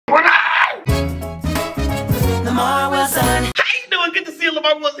good to see you.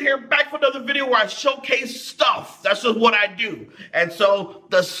 Lamarr wasn't here, back for another video where I showcase stuff. That's just what I do. And so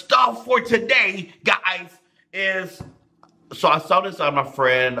the stuff for today, guys, is... So I saw this on my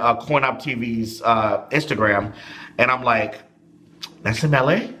friend CoinOp TV's Instagram, and I'm like, that's in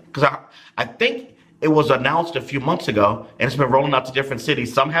LA? Because I think it was announced a few months ago, and it's been rolling out to different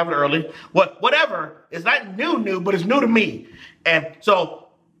cities. Some have it early. Whatever. It's not new, but it's new to me. And so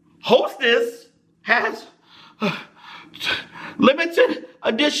Hostess has limited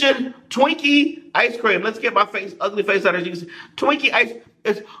edition Twinkie ice cream. Let's get my ugly face out of you. Twinkie ice.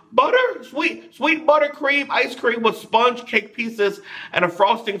 It's sweet buttercream ice cream with sponge cake pieces and a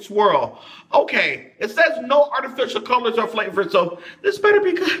frosting swirl. Okay, it says no artificial colors or flavors, so this better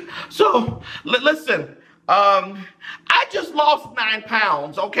be good. So, listen, I just lost 9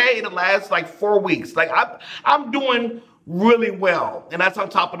 pounds, okay, in the last, like, 4 weeks. Like, I'm doing really well, and that's on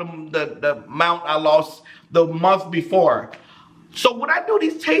top of the amount I lost the month before. So when I do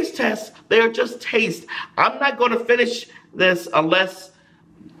these taste tests, they are just taste. I'm not going to finish this unless...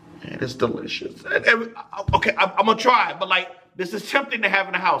 it is delicious. Okay, I'm gonna try it, but like, this is tempting to have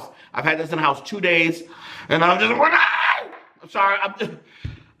in the house. I've had this in the house 2 days, and I'm just, I'm sorry,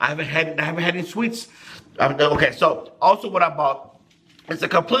 I haven't had any sweets. Okay, so also what I bought is a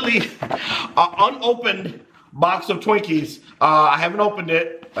completely unopened box of Twinkies. I haven't opened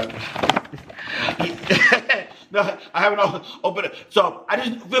it. No, I haven't opened it. So I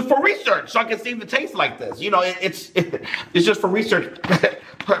just, for research, so I can see if it tastes like this. You know, it's just for research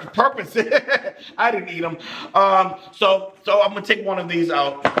purposes. I didn't eat them. So I'm gonna take one of these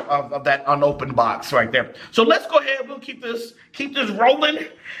out of that unopened box right there. So let's go ahead. We'll keep this rolling,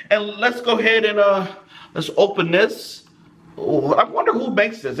 and let's go ahead and let's open this. Oh, I wonder who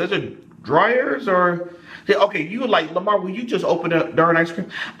makes this. Is it Dryers or? Okay, you like Lamarr? Will you just open it during ice cream?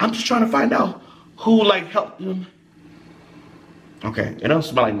 I'm just trying to find out who like helped them. Okay, it don't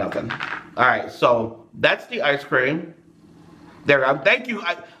smell like nothing. All right, so that's the ice cream. There, thank you.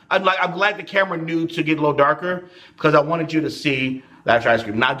 I'm glad the camera knew to get a little darker because I wanted you to see the actual ice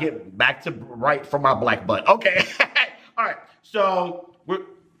cream. Now get back to right from my black butt. Okay, all right. So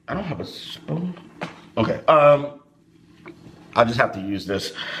I don't have a spoon. Okay, I'll just have to use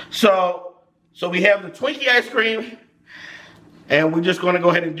this. So we have the Twinkie ice cream. And we're just going to go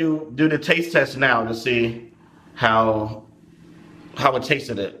ahead and do the taste test now to see how it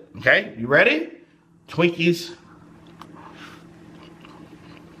tasted it. Okay, you ready? Twinkies.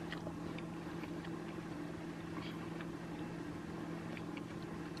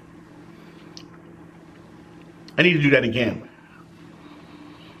 I need to do that again.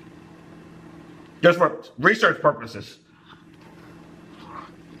 Just for research purposes.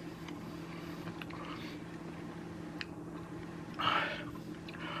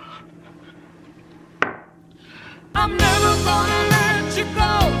 I'm never gonna let you go.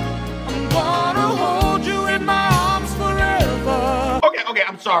 I'm gonna hold you in my arms forever. Okay,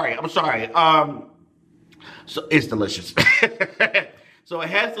 I'm sorry. So it's delicious. So it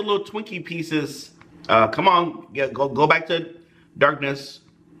has the little Twinkie pieces. Come on, go back to darkness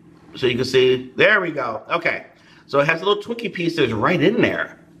so you can see. There we go. Okay, so it has little Twinkie pieces right in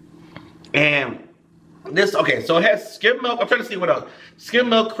there. And this, okay, so it has skim milk. I'm trying to see what else. Skim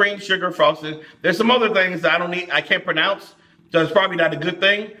milk, cream, sugar, frosting. There's some other things that I can't pronounce, so it's probably not a good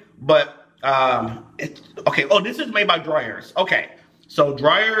thing, but, okay, oh, this is made by Dryers. Okay, so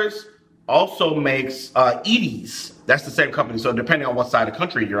Dryers also makes Edie's. That's the same company, so depending on what side of the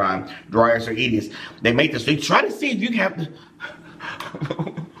country you're on, Dryers or Edie's, they make this. So you try to see if you can have the...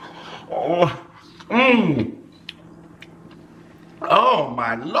 Oh,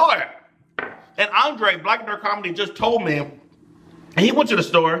 my Lord. And Andre, Black Nerd Comedy, just told me, and he went to the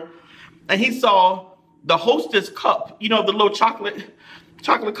store, and he saw the Hostess cup, you know, the little chocolate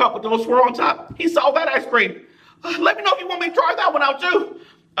cup with the little swirl on top. He saw that ice cream. Let me know if you want me to try that one out too.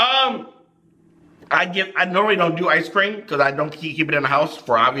 I normally don't do ice cream because I don't keep it in the house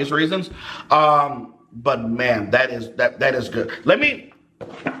for obvious reasons. But man, that is good. Let me,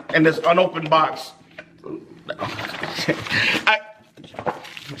 in this unopened box,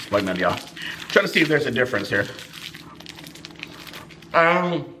 explain that, y'all. Trying to see if there's a difference here.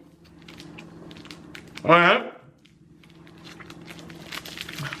 All right.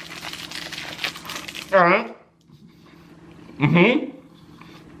 Mm-hmm.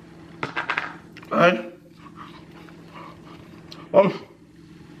 All right.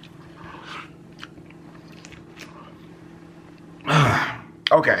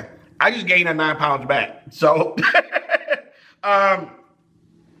 Okay. I just gained 9 pounds back. So,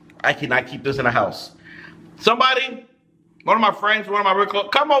 I cannot keep this in the house. Somebody, one of my friends, one of my real close,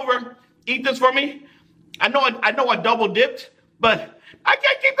 come over, eat this for me. I know I double dipped, But I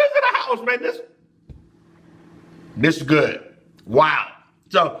can't keep this in the house, man. This is good. Wow.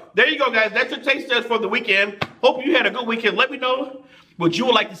 So there you go, guys. That's your taste test for the weekend. Hope you had a good weekend. Let me know what you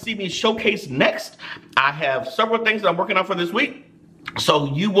would like to see me showcase next. I have several things that I'm working on for this week.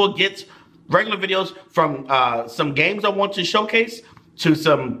 So you will get regular videos from some games I want to showcase to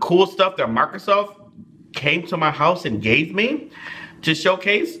some cool stuff that Microsoft came to my house and gave me to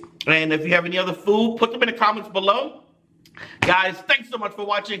showcase. And if you have any other food, put them in the comments below. Guys, thanks so much for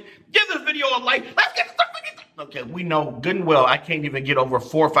watching. Give this video a like. Let's get started. Okay, we know good and well I can't even get over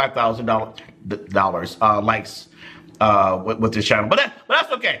 $4,000 or $5,000 likes with this channel, but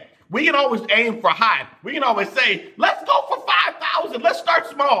that's okay. We can always aim for high. We can always say, let's go for 5,000. Let's start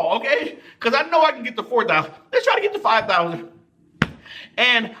small, okay? Because I know I can get to 4,000. Let's try to get to 5,000.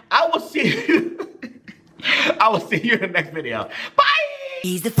 And I will see you. I will see you in the next video. Bye.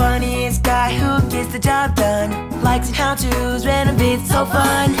 He's the funniest guy who gets the job done. Likes and how-tos, random bits, so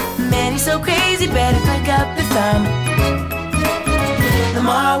fun. Man, he's so crazy, better pick up his thumb.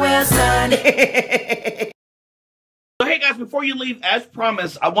 Lamarr Wilson. So hey guys, before you leave, as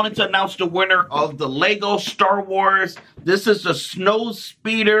promised, I wanted to announce the winner of the Lego Star Wars. This is the Snow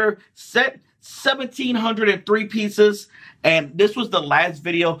Speeder set, 1,703 pieces. And this was the last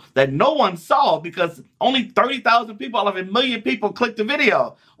video that no one saw because only 30,000 people out of 1 million people clicked the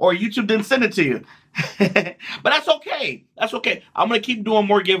video, or YouTube didn't send it to you. But that's okay. That's okay. I'm going to keep doing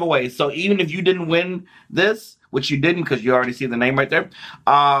more giveaways. So even if you didn't win this, which you didn't because you already see the name right there,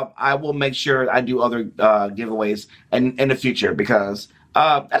 I will make sure I do other giveaways in the future because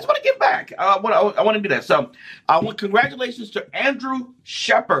that's what I give back. I want to do that. So congratulations to Andrew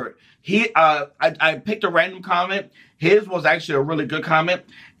Shepard. I picked a random comment. His was actually a really good comment.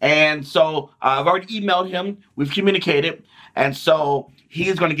 And so I've already emailed him. We've communicated. And so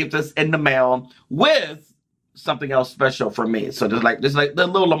he's going to get this in the mail with something else special for me. So there's like the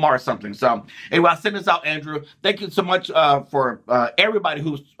little Lamarr something. So anyway, I'll send this out, Andrew. Thank you so much for everybody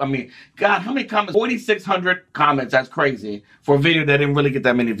who's, I mean, God, how many comments? 4,600 comments. That's crazy for a video that didn't really get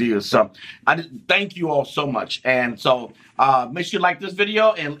that many views. So I just thank you all so much. And so make sure you like this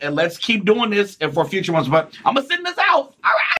video and let's keep doing this for future ones. But I'm going to send this out. All right.